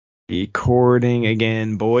Recording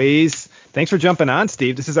again, boys. Thanks for jumping on,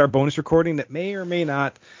 Steve. This is our bonus recording that may or may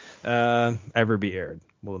not ever be aired.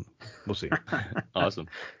 We'll see. Awesome.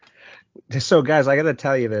 So, guys, I got to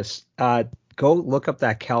tell you this. Go look up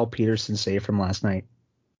that Cal Peterson save from last night.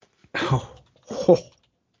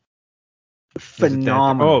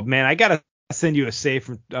 Phenomenal. Oh, man, I got to send you a save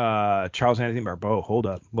from Charles Anthony Barbeau. Hold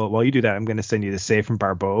up. Well, while you do that, I'm going to send you the save from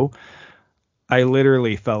Barbeau. I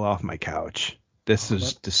literally fell off my couch. This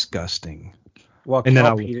is disgusting. Well, and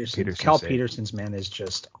Cal Peterson's man is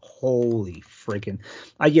just holy freaking.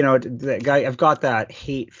 The guy. I've got that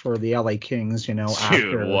hate for the LA Kings. Dude,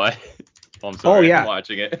 after what? I'm sorry. I'm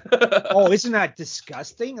watching it. Oh, isn't that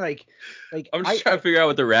disgusting? Like I'm just trying to figure out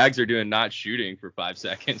what the Rags are doing, not shooting for 5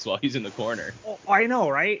 seconds while he's in the corner. Oh, I know,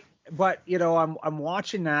 right? But I'm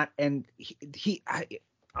watching that, and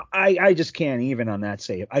I just can't even on that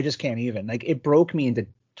save. I just can't even. Like, it broke me into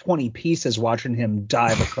 20 pieces watching him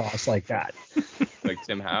dive across like that. Like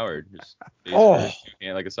Tim Howard, just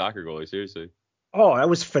like a soccer goalie, seriously. Oh, that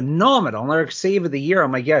was phenomenal. Another save of the year.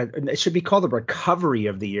 I'm like, yeah, it should be called the recovery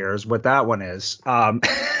of the year is what that one is. Amazing,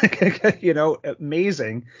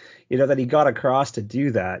 that he got across to do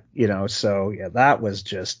that, so yeah, that was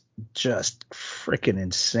just freaking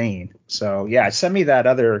insane. So yeah, send me that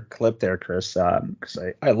other clip there, Chris, because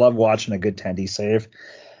I love watching a good Tendy save.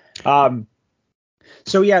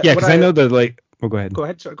 So yeah, because I know go ahead. Go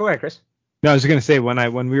ahead, Chris. No, I was going to say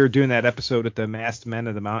when we were doing that episode at the Masked Men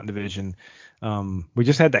of the Mountain Division, we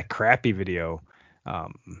just had that crappy video,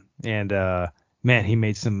 and man, he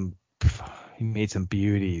made some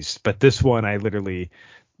beauties. But this one, I literally,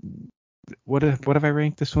 what have I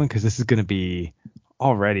ranked this one? Because this is going to be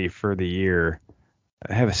already for the year.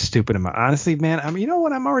 I have a stupid amount. Honestly, man, you know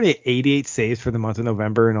what? I'm already at 88 saves for the month of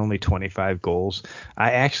November and only 25 goals.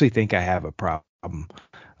 I actually think I have a problem.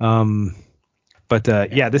 But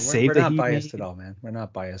this save we're that not he biased made, at all, man. We're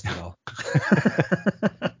not biased at all.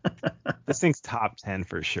 This thing's top 10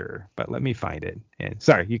 for sure. But let me find it. And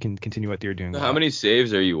sorry, you can continue what you're doing. How many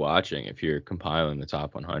saves are you watching if you're compiling the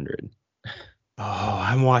top 100? Oh,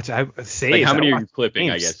 I'm watching. Saves. Like, how many are you clipping?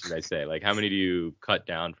 Games. I guess should I say? Like, how many do you cut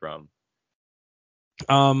down from?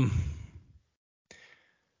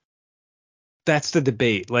 That's the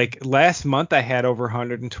debate. Like, last month I had over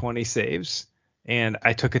 120 saves, and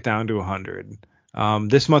I took it down to 100.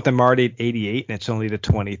 This month I'm already at 88, and it's only the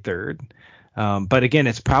 23rd. But again,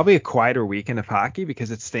 it's probably a quieter weekend of hockey because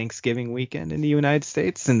it's Thanksgiving weekend in the United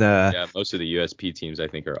States, and most of the USP teams I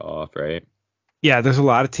think are off, right? Yeah, there's a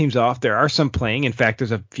lot of teams off. There are some playing. In fact,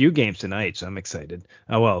 there's a few games tonight, so I'm excited.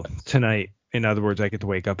 Tonight. In other words, I get to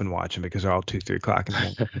wake up and watch them because they're all 2-3 o'clock in the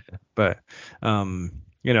morning. But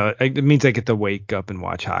it means I get to wake up and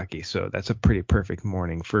watch hockey, so that's a pretty perfect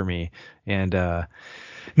morning for me. And I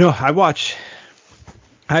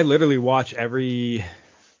literally watch every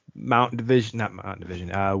Western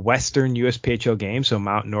USPHL game, so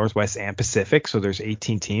Mountain, Northwest, and Pacific. So there's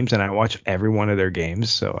 18 teams, and I watch every one of their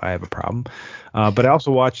games, so I have a problem. But I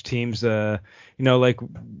also watch teams, like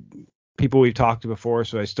people we've talked to before,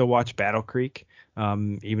 so I still watch Battle Creek,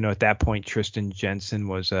 even though at that point Tristan Jensen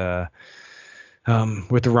was with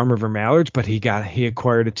the Rum River Mallards, but he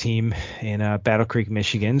acquired a team in Battle Creek,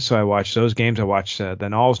 Michigan, so I watched those games. I watched the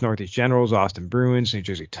Knowles Northeast Generals, Austin Bruins, New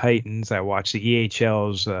Jersey Titans. I watched the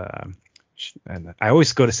EHLs, and I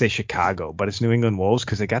always go to say Chicago, but it's New England Wolves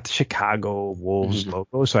because they got the Chicago Wolves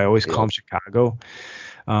logo, so I always call them Chicago.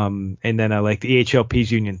 And then I like the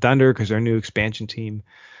EHLP's Union Thunder because they're a new expansion team.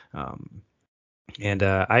 I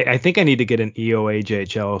think I need to get an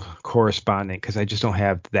EOAJHL correspondent because I just don't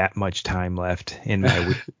have that much time left in my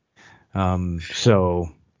week. So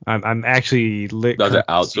I'm actually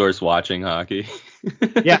outsource watching hockey.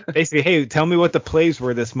 Yeah, basically, hey, tell me what the plays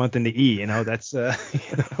were this month in the E. That's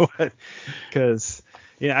because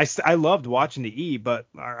I loved watching the E, but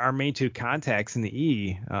our main two contacts in the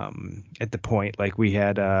E at the point, like we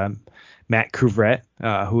had Matt Couvret,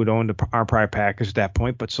 who had owned our prior Packers at that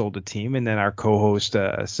point, but sold the team. And then our co-host,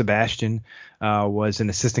 Sebastian, was an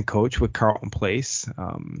assistant coach with Carlton Place,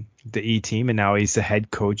 the E team. And now he's the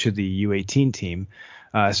head coach of the U18 team.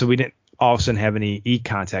 So we didn't all of a sudden have any E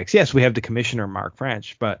contacts. Yes, we have the commissioner, Mark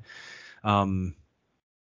French, but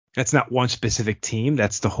that's not one specific team.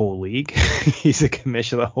 That's the whole league. He's a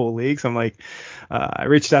commissioner of the whole league. So I'm like, I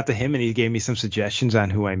reached out to him and he gave me some suggestions on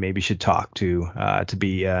who I maybe should talk to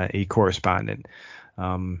be a correspondent.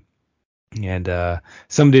 And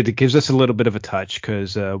somebody that gives us a little bit of a touch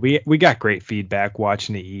because we got great feedback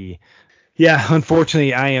watching the E. Yeah,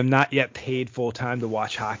 unfortunately, I am not yet paid full time to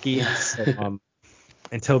watch hockey. So,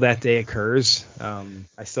 until that day occurs,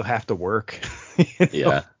 I still have to work.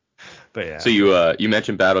 Yeah. But yeah. So you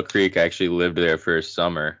mentioned Battle Creek. I actually lived there for a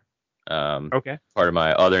summer. Okay. Part of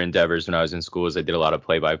my other endeavors when I was in school is I did a lot of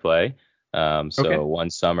play-by-play. So one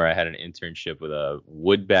summer I had an internship with a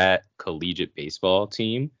Woodbat collegiate baseball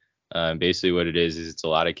team. Basically what it is it's a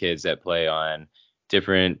lot of kids that play on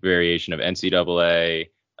different variation of NCAA,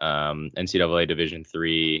 NCAA Division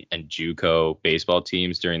III, and JUCO baseball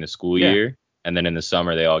teams during the school year. And then in the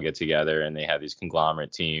summer, they all get together and they have these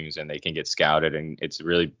conglomerate teams and they can get scouted. And it's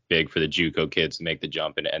really big for the JUCO kids to make the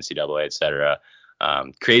jump into NCAA, et cetera.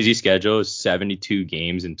 Crazy schedule is 72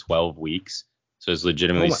 games in 12 weeks. So it's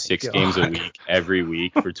legitimately 6 games a week every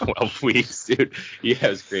week for 12 weeks, dude. Yeah, it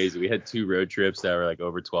was crazy. We had 2 road trips that were like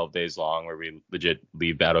over 12 days long where we legit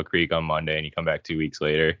leave Battle Creek on Monday and you come back 2 weeks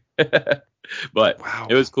later. But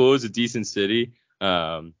It was cool. It was a decent city.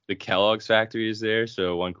 The Kellogg's factory is there.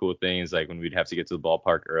 So one cool thing is like when we'd have to get to the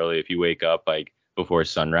ballpark early, if you wake up like before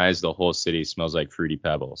sunrise, the whole city smells like Fruity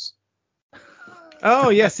Pebbles. Oh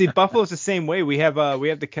yeah, see, Buffalo's the same way. We have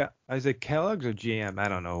is it Kellogg's or GM? I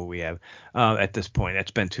don't know who we have at this point.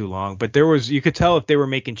 It's been too long. But you could tell if they were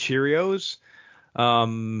making Cheerios.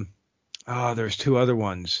 There's 2 other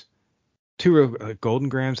ones. 2 Golden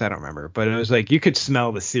Grams, I don't remember. But it was like you could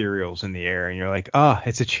smell the cereals in the air, and you're like,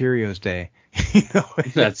 it's a Cheerios day.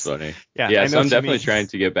 That's funny. Yeah. So I'm definitely trying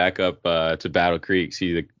to get back up to Battle Creek,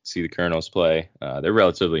 see the Colonels play. They're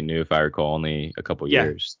relatively new, if I recall, only a couple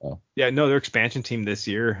years. So. Yeah, no, their expansion team this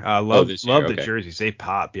year. Love the jerseys. They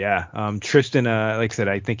pop. Yeah. Tristan, like I said,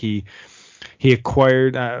 I think he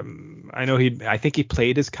acquired. I think he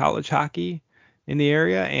played his college hockey in the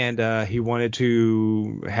area, and he wanted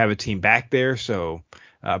to have a team back there. So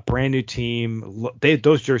brand new team.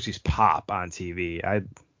 Those jerseys pop on TV. I'd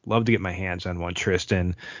love to get my hands on one,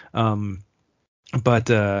 Tristan. But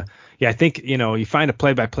I think you find a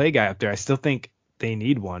play-by-play guy up there. I still think they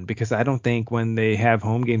need one because I don't think when they have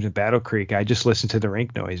home games in Battle Creek, I just listen to the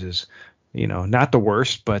rink noises. Not the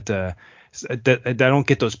worst, but I don't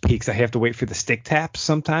get those peaks. I have to wait for the stick taps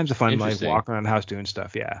sometimes if I'm like walking around the house doing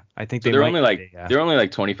stuff. Yeah, I think they're only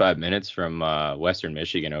like 25 minutes from Western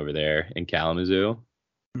Michigan over there in Kalamazoo.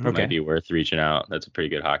 Okay. It might be worth reaching out. That's a pretty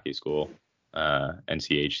good hockey school,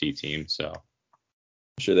 NCHC team. So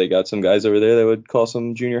I'm sure they got some guys over there that would call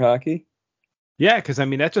some junior hockey. Yeah, because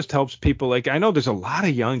that just helps people. Like I know there's a lot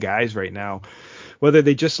of young guys right now, whether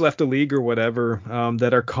they just left the league or whatever,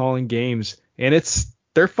 that are calling games, and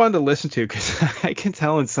they're fun to listen to because I can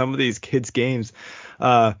tell in some of these kids' games,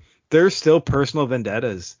 there's still personal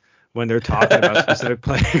vendettas when they're talking about specific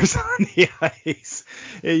players on the ice.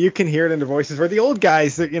 You can hear it in their voices. Where the old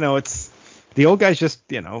guys, it's the old guys just,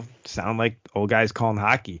 sound like old guys calling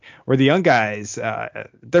hockey. Where the young guys,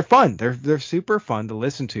 they're fun. They're super fun to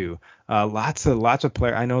listen to. Lots of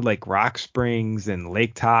players. I know like Rock Springs and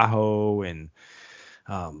Lake Tahoe and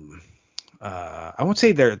I won't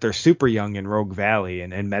say they're super young in Rogue Valley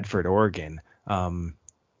and Medford, Oregon.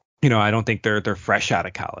 I don't think they're fresh out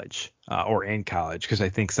of college or in college because I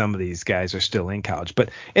think some of these guys are still in college. But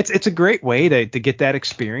it's a great way to get that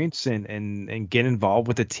experience and get involved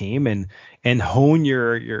with the team and hone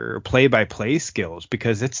your play-by-play skills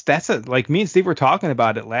because like me and Steve were talking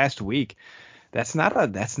about it last week. That's not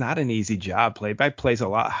an easy job. Play-by-play is a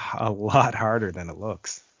lot harder than it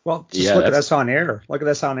looks. Well, look at us on air. Look at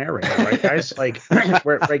us on air right now, right, guys? Like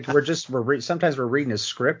sometimes we're reading a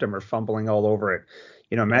script and we're fumbling all over it.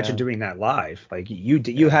 Imagine doing that live. Like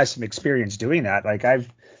you had some experience doing that. Like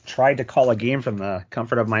I've tried to call a game from the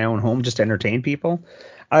comfort of my own home just to entertain people.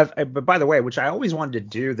 But by the way, which I always wanted to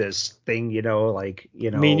do this thing, Me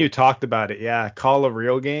and you talked about it. Yeah. Call a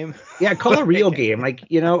real game. Yeah. Call a real game.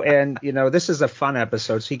 This is a fun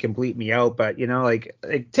episode, so he can bleep me out. But,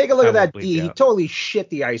 take a look at that D. He totally shit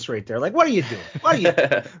the ice right there. Like, what are you doing? What are you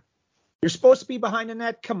doing? You're supposed to be behind the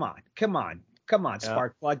net. Come on,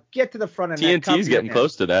 Sparkplug. Get to the front of the net. TNT's getting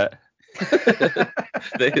close to that.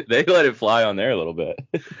 they let it fly on there a little bit.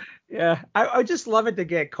 Yeah, I just love it to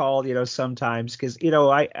get called, sometimes because, it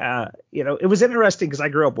was interesting because I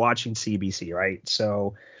grew up watching CBC, right?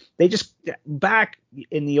 So they just back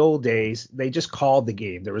in the old days, they just called the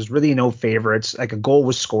game. There was really no favorites. Like a goal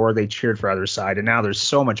was scored, they cheered for other side. And now there's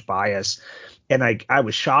so much bias. And I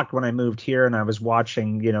was shocked when I moved here and I was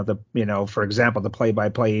watching, for example, the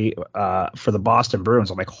play-by-play for the Boston Bruins.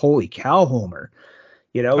 I'm like, holy cow, Homer.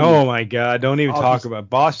 Oh my God! Don't even talk about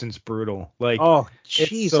Boston's brutal. Like, oh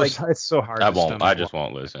jeez, it's so hard. I just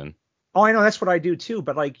won't listen. Oh, I know that's what I do too.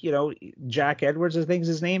 But Jack Edwards, I think is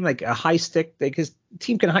his name. Like a high stick,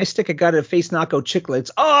 team can high stick a guy to face knockout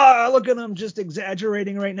chicklets. Oh, look at him just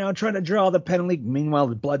exaggerating right now, trying to draw the penalty. Meanwhile,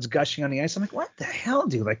 the blood's gushing on the ice. I'm like, what the hell,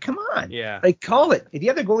 dude? Like, come on. Yeah. Like, call it. If the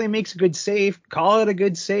other goalie makes a good save, call it a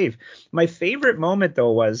good save. My favorite moment,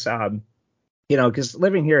 though, was, because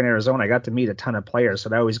living here in Arizona, I got to meet a ton of players. So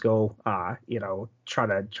I always go, try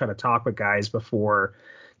to talk with guys before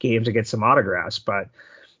games to get some autographs. But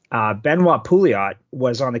Benoit Pouliot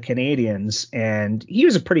was on the Canadiens, and he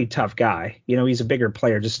was a pretty tough guy. He's a bigger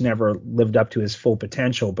player, just never lived up to his full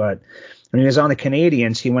potential. But when he was on the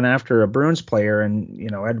Canadiens, he went after a Bruins player, and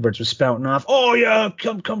Edwards was spouting off, "Oh yeah,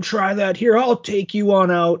 come try that. Here, I'll take you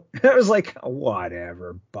on out." I was like,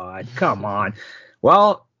 whatever, bud, come on.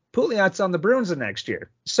 Well, Pouliot's on the Bruins the next year,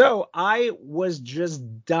 so I was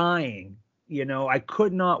just dying. I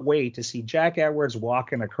could not wait to see Jack Edwards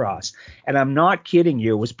walking across. And I'm not kidding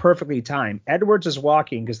you. It was perfectly timed. Edwards is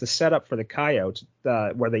walking because the setup for the Coyotes,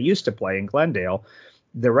 where they used to play in Glendale,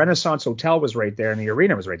 the Renaissance Hotel was right there and the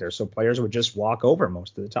arena was right there. So players would just walk over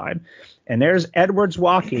most of the time. And there's Edwards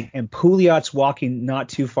walking and Pouliot's walking not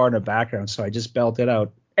too far in the background. So I just belted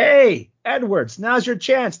out, "Hey, Edwards, now's your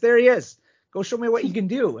chance. There he is. Go show me what you can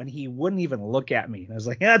do." And he wouldn't even look at me. And I was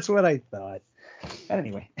like, that's what I thought. But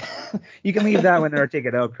anyway, you can leave that one there or take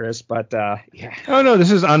it out, Chris. But yeah. Oh no, this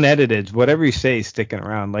is unedited. Whatever you say is sticking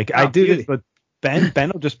around. Like I do this, but Ben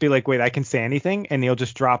will just be like, "Wait, I can say anything," and he'll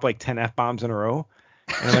just drop like 10 F-bombs in a row.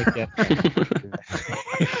 And I'm like,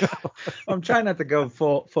 yeah. I'm trying not to go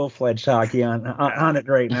full-fledged hockey on it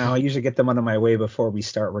right now. I usually get them out of my way before we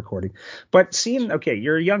start recording. But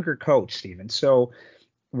you're a younger coach, Steven. So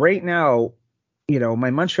right now, my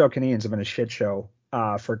Montreal Canadiens have been a shit show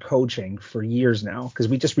for coaching for years now, because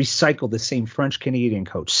we just recycled the same French Canadian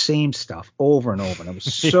coach, same stuff over and over, and it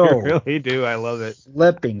was so you really do. I love it.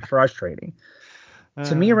 Flipping frustrating.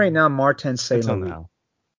 To me right now, Martin St. Louis,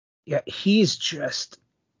 he's just,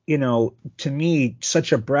 to me,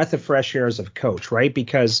 such a breath of fresh air as a coach, right?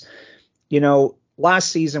 Because, last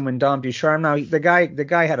season when Dom Ducharme, now the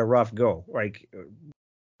guy had a rough go, like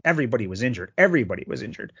everybody was injured.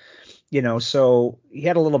 So he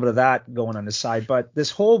had a little bit of that going on his side. But this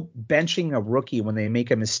whole benching a rookie when they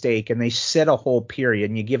make a mistake and they set a whole period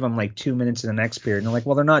and you give them like 2 minutes in the next period, and they're like,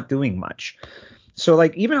 well, they're not doing much. So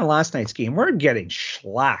like even in last night's game, we're getting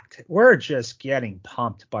shellacked. We're just getting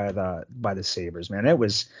pumped by the Sabres, man. It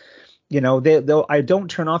was, I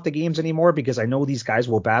don't turn off the games anymore because I know these guys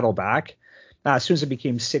will battle back. As soon as it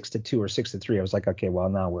became 6-2 or 6-3, I was like, okay, well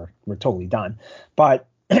now we're totally done. But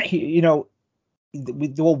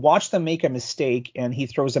we'll watch them make a mistake and he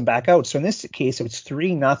throws them back out. So in this case, it was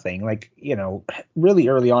 3-0, like, really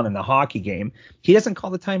early on in the hockey game. He doesn't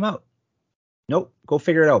call the timeout. Nope. Go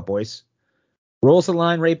figure it out, boys. Rolls the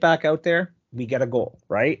line right back out there. We get a goal,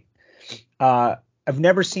 right? I've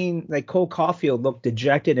never seen like Cole Caulfield look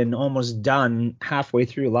dejected and almost done halfway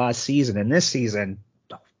through last season. And this season,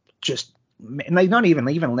 just like not even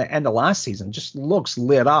the end of last season, just looks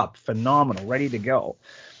lit up, phenomenal, ready to go.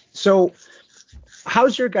 So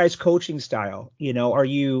how's your guys' coaching style? Are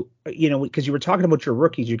you, because you were talking about your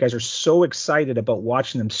rookies, you guys are so excited about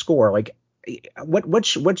watching them score. Like,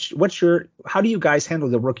 what's your, how do you guys handle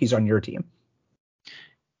the rookies on your team?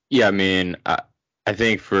 Yeah, I mean, I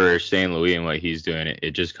think for St. Louis and what he's doing,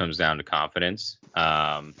 it just comes down to confidence.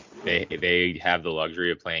 They have the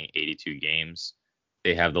luxury of playing 82 games.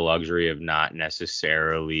 They have the luxury of not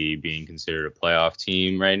necessarily being considered a playoff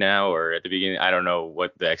team right now, or at the beginning. I don't know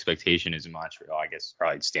what the expectation is in Montreal. I guess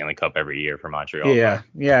probably Stanley Cup every year for Montreal. Yeah.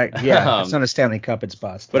 It's not a Stanley Cup, it's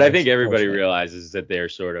bust. But I think everybody realizes that they're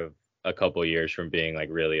sort of a couple years from being like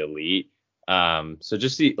really elite. So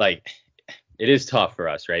just it is tough for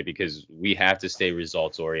us, right? Because we have to stay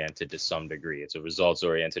results oriented to some degree. It's a results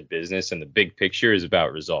oriented business, and the big picture is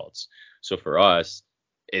about results. So for us,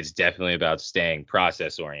 it's definitely about staying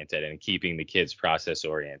process oriented and keeping the kids process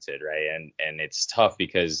oriented, right? And it's tough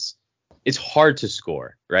because it's hard to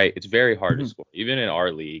score, right? It's very hard to score. Even in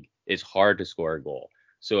our league, it's hard to score a goal.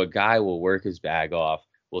 So a guy will work his bag off,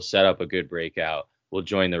 will set up a good breakout, will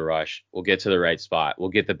join the rush, will get to the right spot, will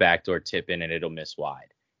get the backdoor tip in, and it'll miss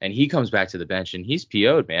wide. And he comes back to the bench and he's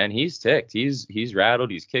PO'd, man. He's ticked. He's rattled.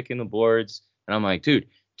 He's kicking the boards. And I'm like, dude,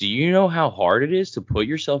 do you know how hard it is to put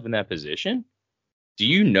yourself in that position? Do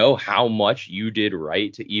you know how much you did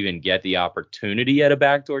right to even get the opportunity at a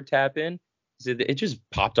backdoor tap in? It just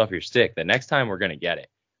popped off your stick. The next time we're going to get it,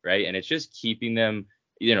 right? And it's just keeping them,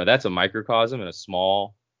 that's a microcosm and a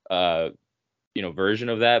small, version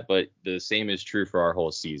of that. But the same is true for our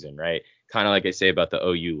whole season, right? Kind of like I say about the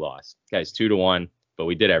OU loss. Guys, 2-1. But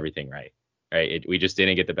we did everything right? We just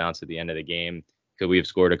didn't get the bounce at the end of the game. Could we have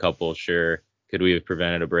scored a couple? Sure. Could we have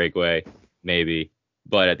prevented a breakaway? Maybe.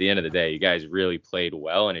 But at the end of the day, you guys really played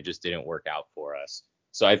well, and it just didn't work out for us.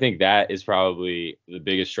 So I think that is probably the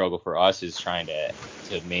biggest struggle for us, is trying to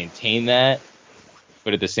maintain that.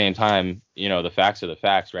 But at the same time, the facts are the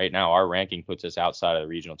facts. Right now, our ranking puts us outside of the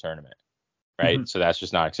regional tournament, right? Mm-hmm. So that's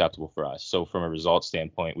just not acceptable for us. So from a result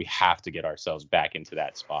standpoint, we have to get ourselves back into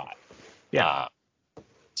that spot. Yeah.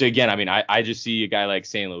 So again, I mean, I just see a guy like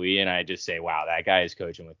St. Louis, and I just say, wow, that guy is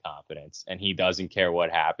coaching with confidence, and he doesn't care what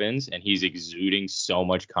happens, and he's exuding so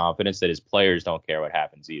much confidence that his players don't care what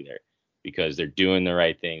happens either, because they're doing the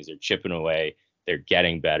right things, they're chipping away, they're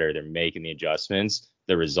getting better, they're making the adjustments.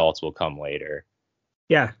 The results will come later.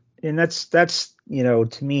 Yeah, and that's to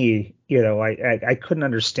me, I couldn't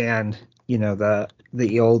understand,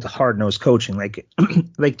 the old hard-nosed coaching,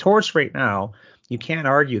 like Torres right now. You can't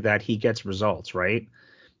argue that he gets results, right?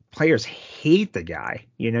 Players hate the guy.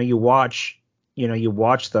 You watch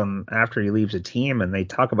them after he leaves a team, and they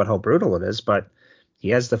talk about how brutal it is, but he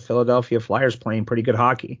has the Philadelphia Flyers playing pretty good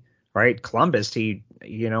hockey, right? Columbus, he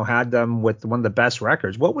had them with one of the best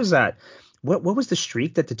records. What was that? What was the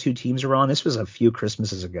streak that the two teams were on? This was a few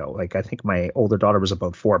Christmases ago. Like, I think my older daughter was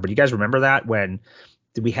about 4, but you guys remember that when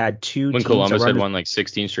we had two when teams Columbus had won like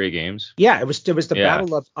 16 straight games? Yeah, it was the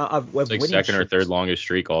battle of it's like second or third longest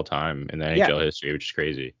streak all time in the NHL history, which is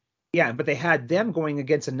crazy. Yeah, but they had them going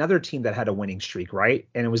against another team that had a winning streak, right?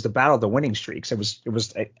 And it was the battle of the winning streaks. It was,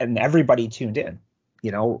 and everybody tuned in,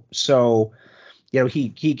 So,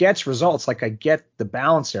 he gets results. Like, I get the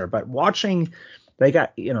balance there, but watching, they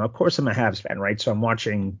got, of course I'm a Habs fan, right? So I'm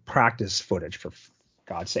watching practice footage, for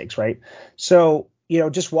God's sakes, right? So,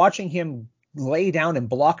 just watching him lay down and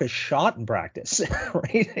block a shot in practice,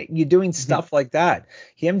 right? You're doing stuff like that.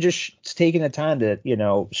 Him just taking the time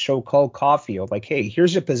to, show Caulfield, like, hey,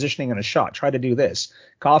 here's your positioning on a shot. Try to do this.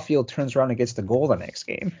 Caulfield turns around and gets the goal the next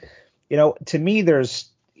game. To me,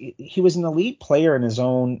 he was an elite player in his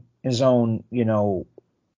own his own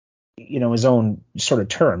sort of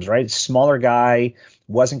terms, right? Smaller guy,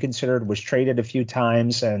 wasn't considered, was traded a few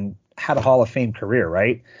times, and had a Hall of Fame career,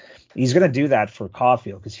 right? He's going to do that for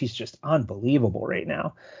Caulfield because he's just unbelievable right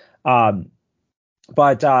now.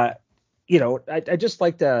 But I just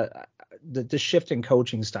like the shift in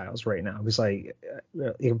coaching styles right now, because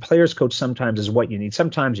players coach sometimes is what you need.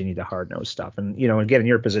 Sometimes you need the hard nosed stuff. And, again, in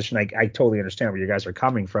your position, I totally understand where you guys are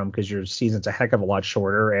coming from, because your season's a heck of a lot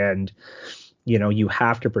shorter, and, you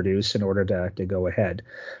have to produce in order to go ahead.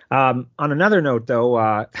 On another note, though,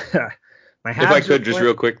 if I could just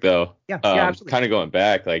real quick though, absolutely. Kind of going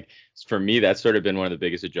back, like for me, that's sort of been one of the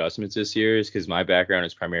biggest adjustments this year, is because my background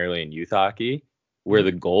is primarily in youth hockey, where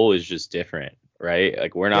the goal is just different, right?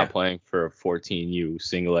 Like, we're not playing for a 14U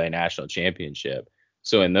single A national championship.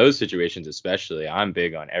 So in those situations, especially, I'm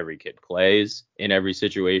big on every kid plays in every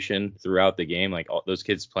situation throughout the game. Like, all those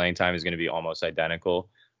kids' playing time is going to be almost identical.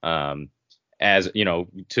 As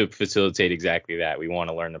to facilitate exactly that. We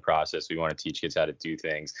want to learn the process. We want to teach kids how to do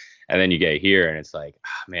things. And then you get here and it's like,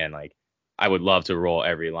 man, like, I would love to roll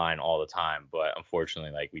every line all the time, but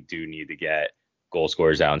unfortunately, like, we do need to get goal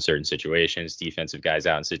scorers out in certain situations, defensive guys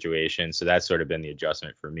out in situations. So that's sort of been the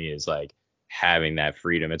adjustment for me, is like having that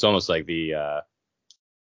freedom. It's almost like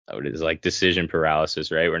like decision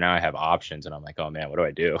paralysis, right? Where now I have options and I'm like, oh man, what do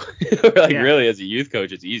I do? Really, as a youth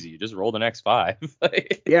coach, it's easy. You just roll the next 5.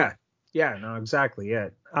 Yeah, no, exactly. Yeah.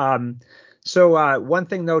 So one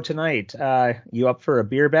thing though, tonight, you up for a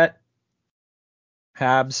beer bet?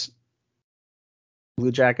 Habs,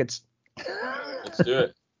 Blue Jackets. Let's do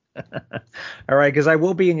it. All right, because I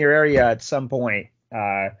will be in your area at some point.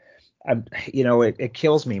 It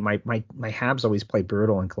kills me. My Habs always play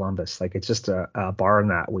brutal in Columbus. Like, it's just a barn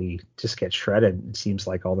that we just get shredded, it seems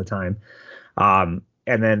like, all the time. And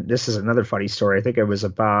then this is another funny story. I think it was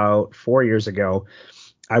about 4 years ago.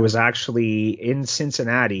 I was actually in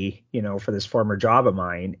Cincinnati, for this former job of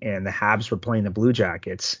mine, and the Habs were playing the Blue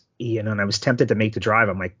Jackets, and I was tempted to make the drive.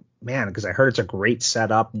 I'm like, man, because I heard it's a great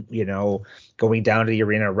setup, going down to the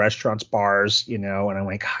arena, restaurants, bars, and I'm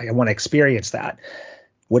like, I want to experience that.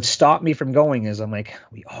 What stopped me from going is I'm like,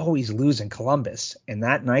 we always lose in Columbus. And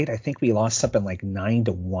that night, I think we lost something like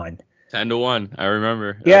 9-1. 10-1. I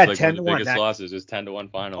remember. Yeah, like 10-1. One of the biggest losses is 10-1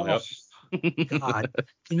 final. Oh, yep. God,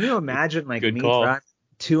 can you imagine me call. driving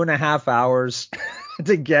 2.5 hours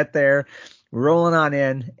to get there, rolling on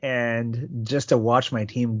in, and just to watch my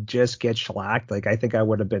team just get shellacked? Like, I think I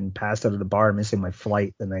would have been passed out of the bar, missing my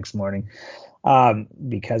flight the next morning,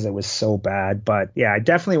 because it was so bad. But yeah, I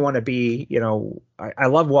definitely want to be, I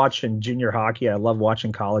love watching junior hockey. I love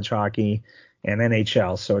watching college hockey and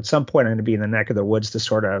NHL. So at some point I'm going to be in the neck of the woods to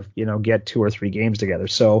sort of, get 2 or 3 games together.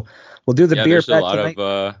 So we'll do the beer bet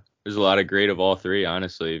tonight. There's a lot of great of all three,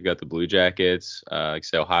 honestly. You've got the Blue Jackets, like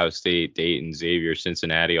say Ohio State, Dayton, Xavier,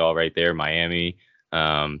 Cincinnati, all right there, Miami.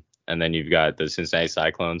 And then you've got the Cincinnati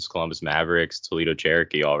Cyclones, Columbus Mavericks, Toledo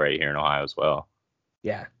Cherokee, all right here in Ohio as well.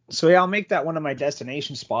 Yeah. So yeah, I'll make that one of my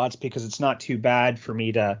destination spots because it's not too bad for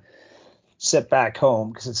me to sit back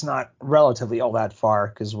home because it's not relatively all that far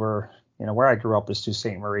because we're, where I grew up is to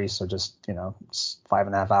St. Maurice. So just, it's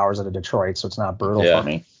 5.5 hours out of Detroit. So it's not brutal for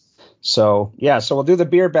me. So yeah, so we'll do the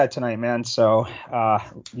beer bet tonight, man. So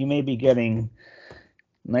you may be getting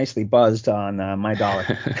nicely buzzed on my dollar.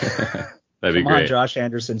 That'd be great. Come on, Josh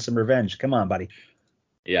Anderson, some revenge. Come on, buddy.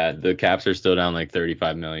 Yeah, the Caps are still down like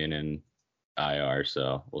 35 million in IR,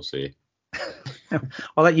 so we'll see.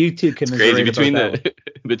 I'll let you two commiserate. It's crazy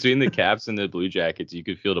between the Caps and the Blue Jackets, you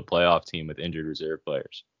could field a playoff team with injured reserve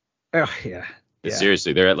players. Oh yeah.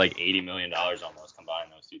 Seriously, they're at like $80 million almost combined,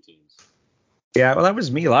 those two teams. Yeah, well, that was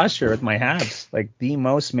me last year with my Habs. Like the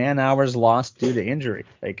most man hours lost due to injury.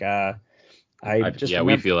 Like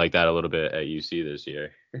we feel like that a little bit at UC this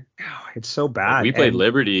year. Oh, it's so bad. Like we played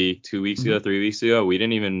Liberty 2 weeks ago, 3 weeks ago. We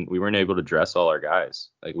weren't able to dress all our guys.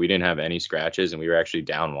 Like we didn't have any scratches, and we were actually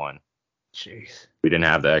down one. Jeez. We didn't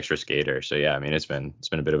have the extra skater, so yeah, I mean it's been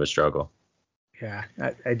a bit of a struggle. Yeah,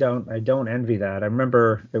 I don't envy that. I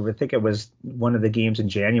remember, I think it was one of the games in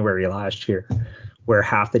January last year where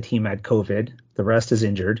half the team had COVID, the rest is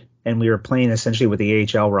injured, and we were playing essentially with the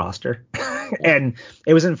AHL roster. And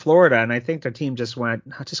it was in Florida, and I think the team just went,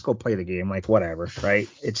 just go play the game, like whatever, right?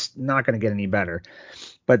 It's not going to get any better.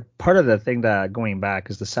 But part of the thing that going back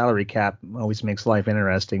is the salary cap always makes life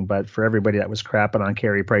interesting. But for everybody that was crapping on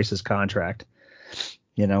Carey Price's contract,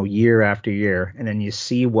 year after year, and then you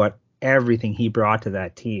see what everything he brought to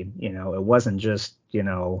that team, it wasn't just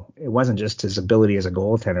his ability as a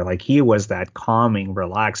goaltender. Like he was that calming,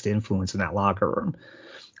 relaxed influence in that locker room.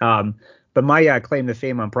 But my claim to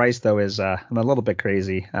fame on Price, though, is I'm a little bit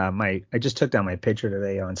crazy. I just took down my picture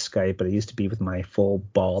today on Skype, but it used to be with my full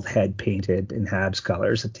bald head painted in Habs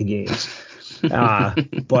colors at the games.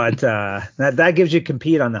 But that gives you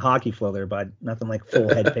compete on the hockey floor there, but nothing like full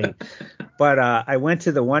head paint. But I went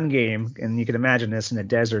to the one game, and you can imagine this in the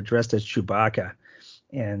desert dressed as Chewbacca.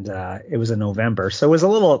 And it was in November. So it was a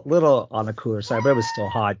little on the cooler side, but it was still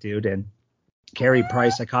hot, dude. And Carey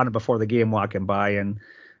Price, I caught him before the game walking by, and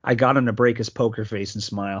I got him to break his poker face and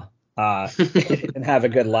smile and have a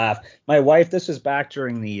good laugh. My wife, this was back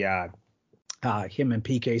during the him and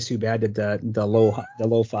PK Subban did the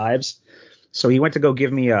low fives. So he went to go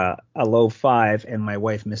give me a low five, and my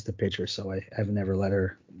wife missed the pitcher, so I've never let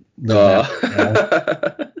her know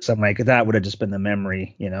that. So I'm like, that would have just been the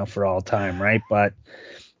memory, for all time, right? But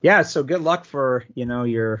yeah, so good luck for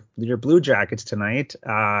your Blue Jackets tonight.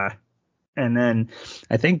 And then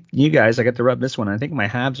I think you guys, I got to rub this one. I think my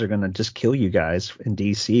Habs are going to just kill you guys in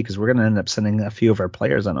DC because we're going to end up sending a few of our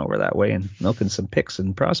players on over that way and milking some picks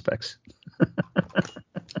and prospects.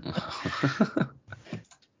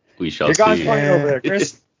 We shall Your see. guy's flying over there,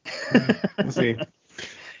 Chris. We'll see.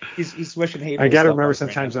 He's wishing hate. I got to remember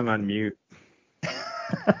sometimes I'm on mute.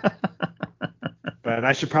 But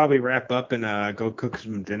I should probably wrap up and go cook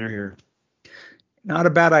some dinner here. Not a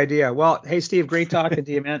bad idea. Well, hey, Steve, great talking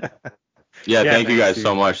to you, man. Yeah, thank you guys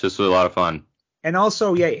so much. This was a lot of fun. And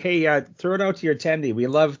also, hey, throw it out to your attendee. We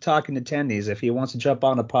love talking to attendees. If he wants to jump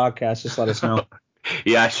on a podcast, just let us know.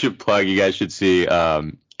 Yeah, I should plug. You guys should see.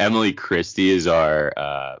 Emily Christie is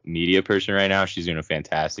our media person right now. She's doing a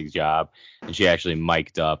fantastic job. And she actually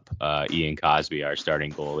mic'd up Ian Cosby, our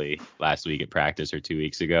starting goalie, last week at practice or 2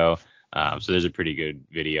 weeks ago. So there's a pretty good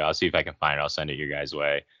video. I'll see if I can find it. I'll send it your guys'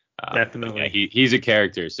 way. Definitely. Yeah, he's a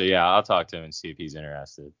character. So, yeah, I'll talk to him and see if he's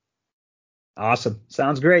interested. Awesome.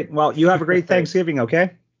 Sounds great. Well, you have a great Thanksgiving,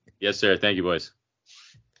 okay? Yes, sir. Thank you, boys.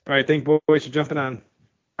 All right. Thank you, boys, for jumping on.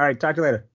 All right. Talk to you later.